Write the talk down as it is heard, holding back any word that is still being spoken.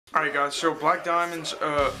Alright guys, so Black Diamonds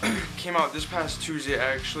came out this past Tuesday,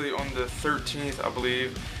 actually on the 13th I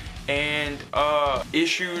believe, and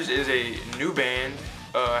Issues is a new band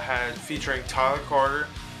featuring Tyler Carter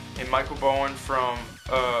and Michael Bowen from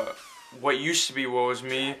what used to be Woe Is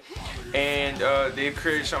Me, and they've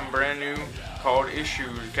created something brand new called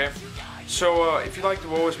Issues, okay? So if you liked the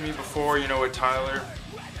Woe Is Me before, you know, with Tyler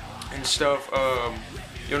and stuff,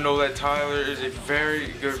 you'll know that Tyler is a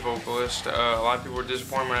very good vocalist. A lot of people were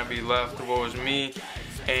disappointed when he left the Woe Is Me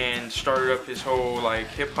and started up his whole like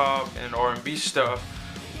hip hop and R&B stuff,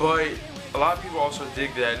 but a lot of people also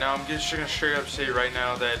dig that. Now I'm just gonna straight up say right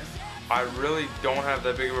now that I really don't have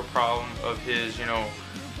that big of a problem of his, you know,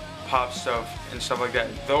 pop stuff and stuff like that.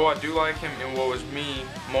 Though I do like him in What Was Me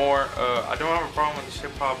more, I don't have a problem with his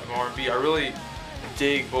hip hop and R&B. I really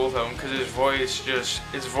dig both of them because his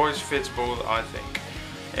voice fits both, I think.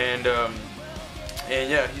 And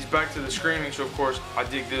yeah, he's back to the screaming, so of course I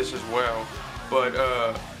dig this as well. But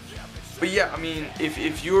yeah, I mean,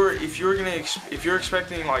 if you're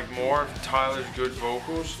expecting like more of Tyler's good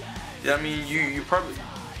vocals, yeah, I mean you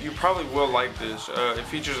probably will like this. It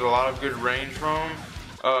features a lot of good range from him.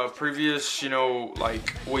 Previous, you know,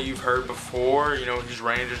 like what you've heard before, you know, his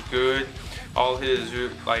range is good. All his,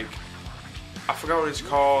 like, I forgot what it's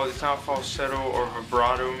called. It's not falsetto or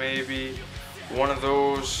vibrato, maybe. One of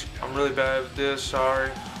those. I'm really bad with this, sorry.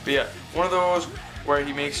 But yeah, one of those where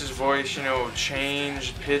he makes his voice, you know,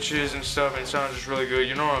 change pitches and stuff, and it sounds just really good.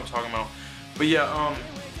 You know what I'm talking about. But yeah,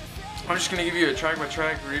 I'm just gonna give you a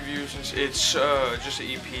track-by-track review since it's just an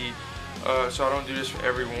EP. So I don't do this for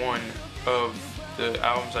every one of the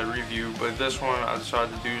albums I review, but this one I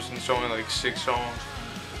decided to do since it's only like 6 songs.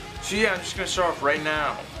 So yeah, I'm just gonna start off right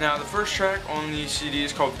now. Now the first track on the CD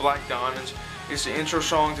is called Black Diamonds. It's the intro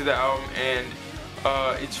song to the album, and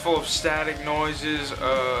it's full of static noises.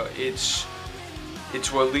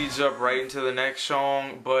 It's what leads up right into the next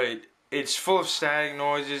song, but it's full of static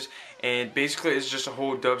noises, and basically it's just a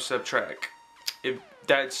whole dubstep track.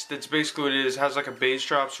 That's basically what it is. It has like a bass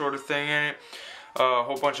drop sort of thing in it. A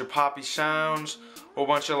whole bunch of poppy sounds, a whole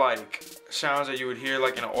bunch of like sounds that you would hear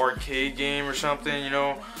like in an arcade game or something, you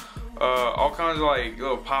know, all kinds of like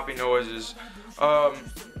little poppy noises.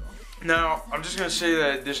 Now I'm just gonna say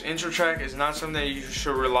that this intro track is not something that you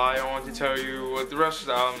should rely on to tell you what the rest of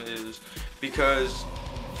the album is, because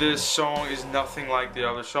this song is nothing like the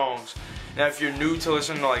other songs. Now if you're new to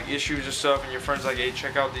listening to like Issues and stuff, and your friends like, hey,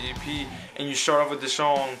 check out the EP, and you start off with the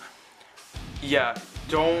song, yeah,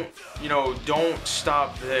 don't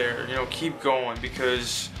stop there, you know, keep going,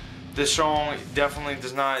 because this song definitely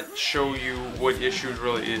does not show you what Issues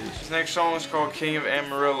really is. This next song is called King of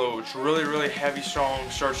Amarillo. It's a really heavy song.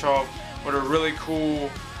 Starts off with a really cool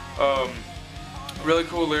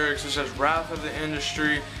lyrics. It says Wrath of the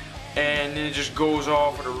Industry, and then it just goes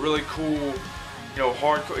off with a really cool, you know,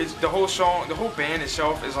 hardcore. It's the whole song, the whole band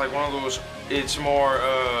itself is like one of those, it's more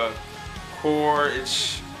core,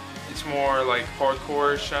 it's more like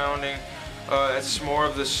hardcore sounding. That's more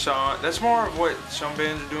of the song. That's more of what some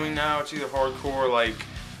bands are doing now. It's either hardcore, like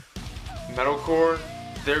metalcore.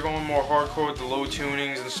 They're going more hardcore with the low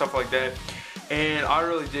tunings and stuff like that. And I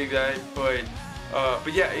really dig that. But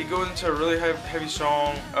yeah, it goes into a really heavy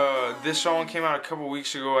song. This song came out a couple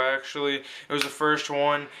weeks ago. Actually, it was the first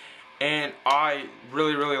one, and I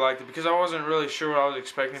really liked it because I wasn't really sure what I was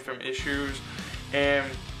expecting from Issues,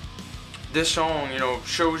 and this song, you know,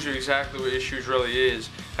 shows you exactly what Issues really is.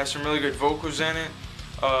 Has some really good vocals in it,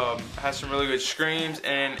 has some really good screams,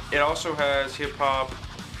 and it also has the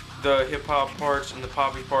hip hop parts and the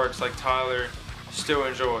poppy parts like Tyler still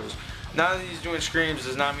enjoys. Now that he's doing screams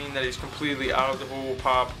does not mean that he's completely out of the whole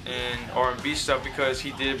pop and R&B stuff, because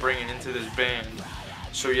he did bring it into this band.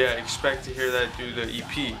 So yeah, expect to hear that through the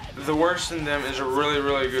EP. The Worst in Them is a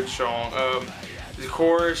really good song. The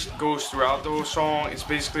chorus goes throughout the whole song. It's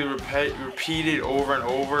basically repeated over and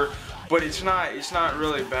over, but it's not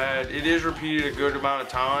really bad. It is repeated a good amount of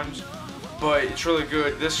times, but it's really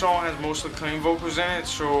good. This song has mostly clean vocals in it,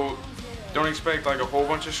 so don't expect like a whole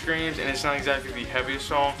bunch of screams, and it's not exactly the heaviest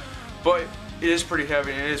song, but it is pretty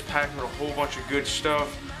heavy, and it is packed with a whole bunch of good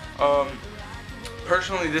stuff.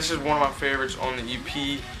 Personally, this is one of my favorites on the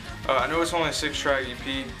EP. I know it's only a 6-track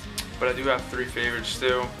EP, but I do have 3 favorites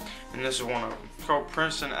still, and this is one of them. It's called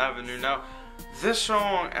Princeton Ave. Now, this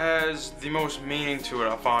song has the most meaning to it,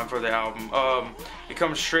 I find, for the album. It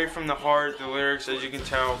comes straight from the heart. The lyrics, as you can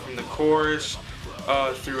tell from the chorus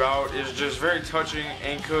throughout, is just very touching,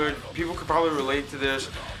 and people could probably relate to this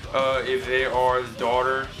if they are the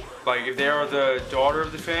daughter, like if they are the daughter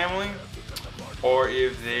of the family, or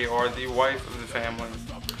if they are the wife of the family.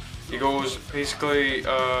 It goes basically,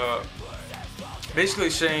 basically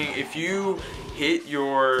saying if you hit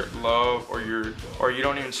your love or you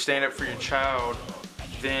don't even stand up for your child,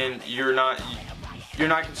 then you're not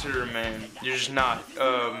considered a man. You're just not.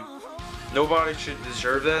 Nobody should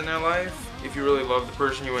deserve that in their life. If you really love the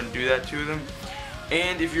person, you wouldn't do that to them.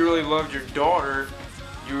 And if you really loved your daughter,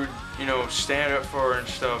 you would, you know, stand up for her and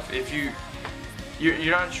stuff. If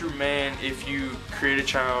you're not a true man if you create a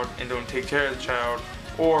child and don't take care of the child,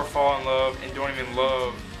 or fall in love and don't even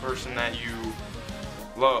love the person that you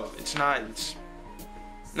love.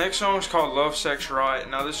 Next song is called Love, Sex Riot.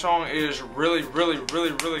 Now this song is really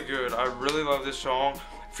good. I really love this song.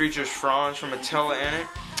 It features Franz from Attila in it,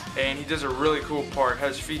 and he does a really cool part.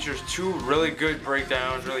 It features 2 really good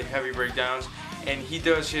breakdowns, really heavy breakdowns, and he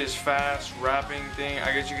does his fast rapping thing,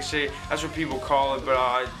 I guess you could say. That's what people call it, but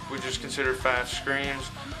I would just consider fast screams.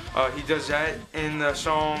 He does that in the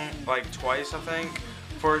song like twice, I think,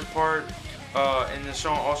 for his part. And the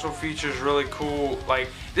song also features really cool, like,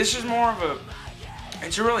 this is more of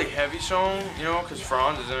it's a really heavy song, you know, because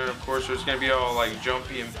Franz is in it, of course, so it's gonna be all like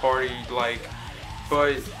jumpy and party like,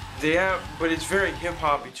 but it's very hip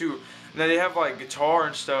hoppy too. Now they have like guitar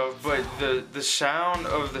and stuff, but the sound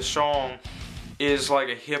of the song is like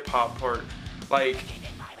a hip hop part. Like,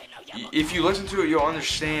 if you listen to it, you'll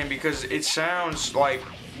understand, because it sounds like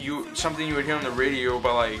something you would hear on the radio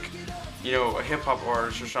by, like, you know, a hip hop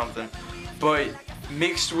artist or something, but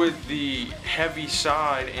mixed with the heavy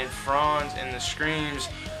side and Franz and the screams,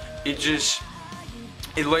 it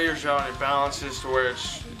layers out and it balances to where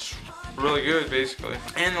it's really good, basically.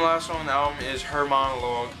 And the last song on the album is her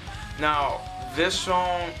Monologue. Now this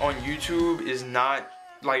song on YouTube is not,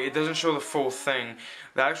 like, it doesn't show the full thing.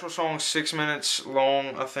 The actual song is 6 minutes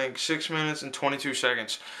long, I think, 6 minutes and 22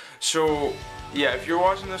 seconds. So yeah, if you're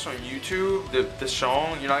watching this on YouTube, the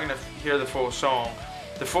song, you're not gonna hear the full song.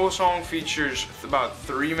 The full song features about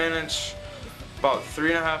 3 minutes, about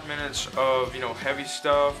 3.5 minutes of, you know, heavy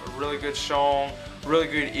stuff, a really good song, really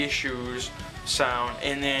good Issues sound,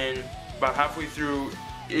 and then about halfway through,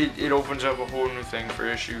 it opens up a whole new thing for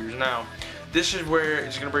Issues. Now, this is where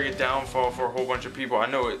it's gonna bring a downfall for a whole bunch of people. I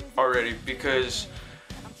know it already, because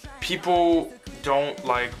people don't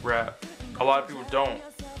like rap. A lot of people don't.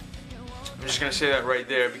 I'm just gonna say that right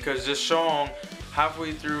there, because this song,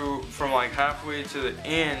 halfway through, from like halfway to the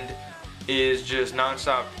end, is just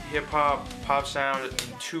non-stop hip-hop, pop sound,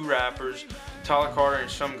 and 2 rappers, Tyler Carter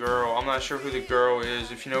and some girl. I'm not sure who the girl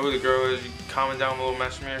is. If you know who the girl is, you can comment down below,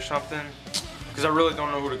 message me or something, because I really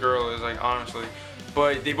don't know who the girl is, like, honestly.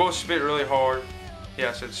 But they both spit really hard. Yeah,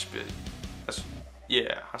 I said spit.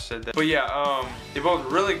 Yeah, I said that. But yeah, they're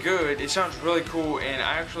both really good. It sounds really cool, and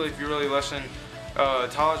actually, if you really listen,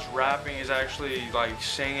 Tyler's rapping is actually like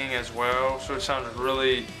singing as well, so it sounds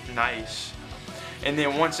really nice. And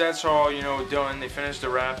then once that's all, you know, done, they finish the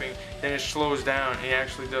rapping, then it slows down, and he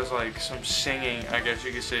actually does like some singing, I guess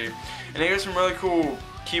you could say. And they got some really cool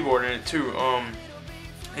keyboard in it too.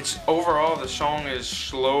 It's overall, the song is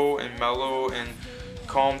slow and mellow and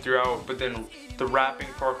calm throughout, but then the rapping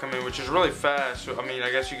part come in, which is really fast. So I mean,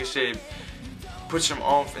 I guess you could say put some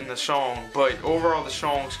oomph in the song, but overall the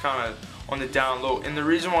song's kind of on the down low. And the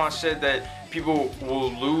reason why I said that people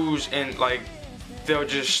will lose and like they'll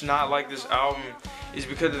just not like this album is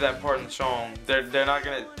because of that part in the song. They're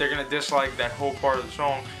gonna dislike that whole part of the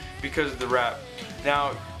song because of the rap.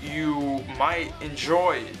 Now you might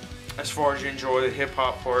enjoy it as far as you enjoy the hip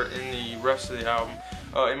hop part in the rest of the album.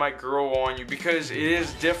 It might grow on you because it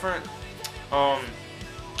is different.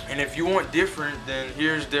 And if you want different, then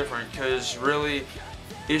here's different, because really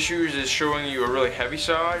Issues is showing you a really heavy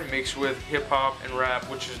side mixed with hip hop and rap,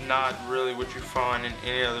 which is not really what you find in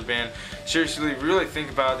any other band. Seriously, if you really think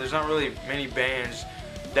about it, there's not really many bands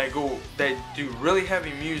that do really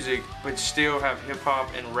heavy music but still have hip hop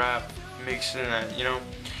and rap mixed in that, you know.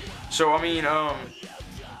 So I mean,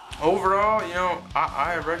 overall, you know,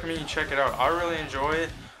 I recommend you check it out. I really enjoy it.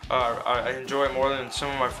 I enjoy it more than some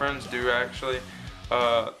of my friends do, actually.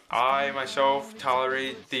 I myself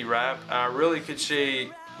tolerate the rap. I really could say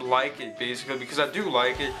like it, basically, because I do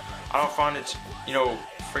like it. I don't find it's, you know,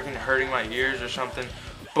 freaking hurting my ears or something.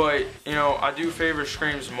 But, you know, I do favor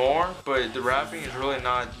screams more, but the rapping is really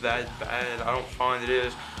not that bad. I don't find it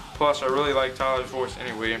is. Plus, I really like Tyler's voice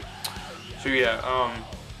anyway. So yeah,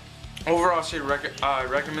 overall, I'd say I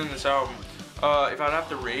recommend this album. If I'd have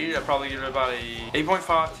to rate it, I'd probably give it about a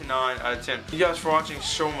 8.5 to 9 out of 10. Thank you guys for watching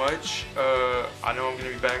so much. I know I'm going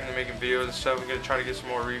to be back into making videos and stuff. I'm going to try to get some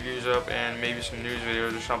more reviews up and maybe some news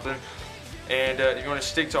videos or something. And if you want to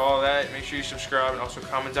stick to all that, make sure you subscribe and also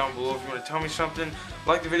comment down below if you want to tell me something.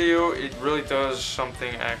 Like the video, it really does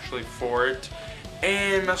something actually for it.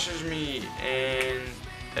 And message me, and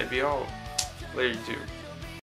that'd be all. Later, YouTube.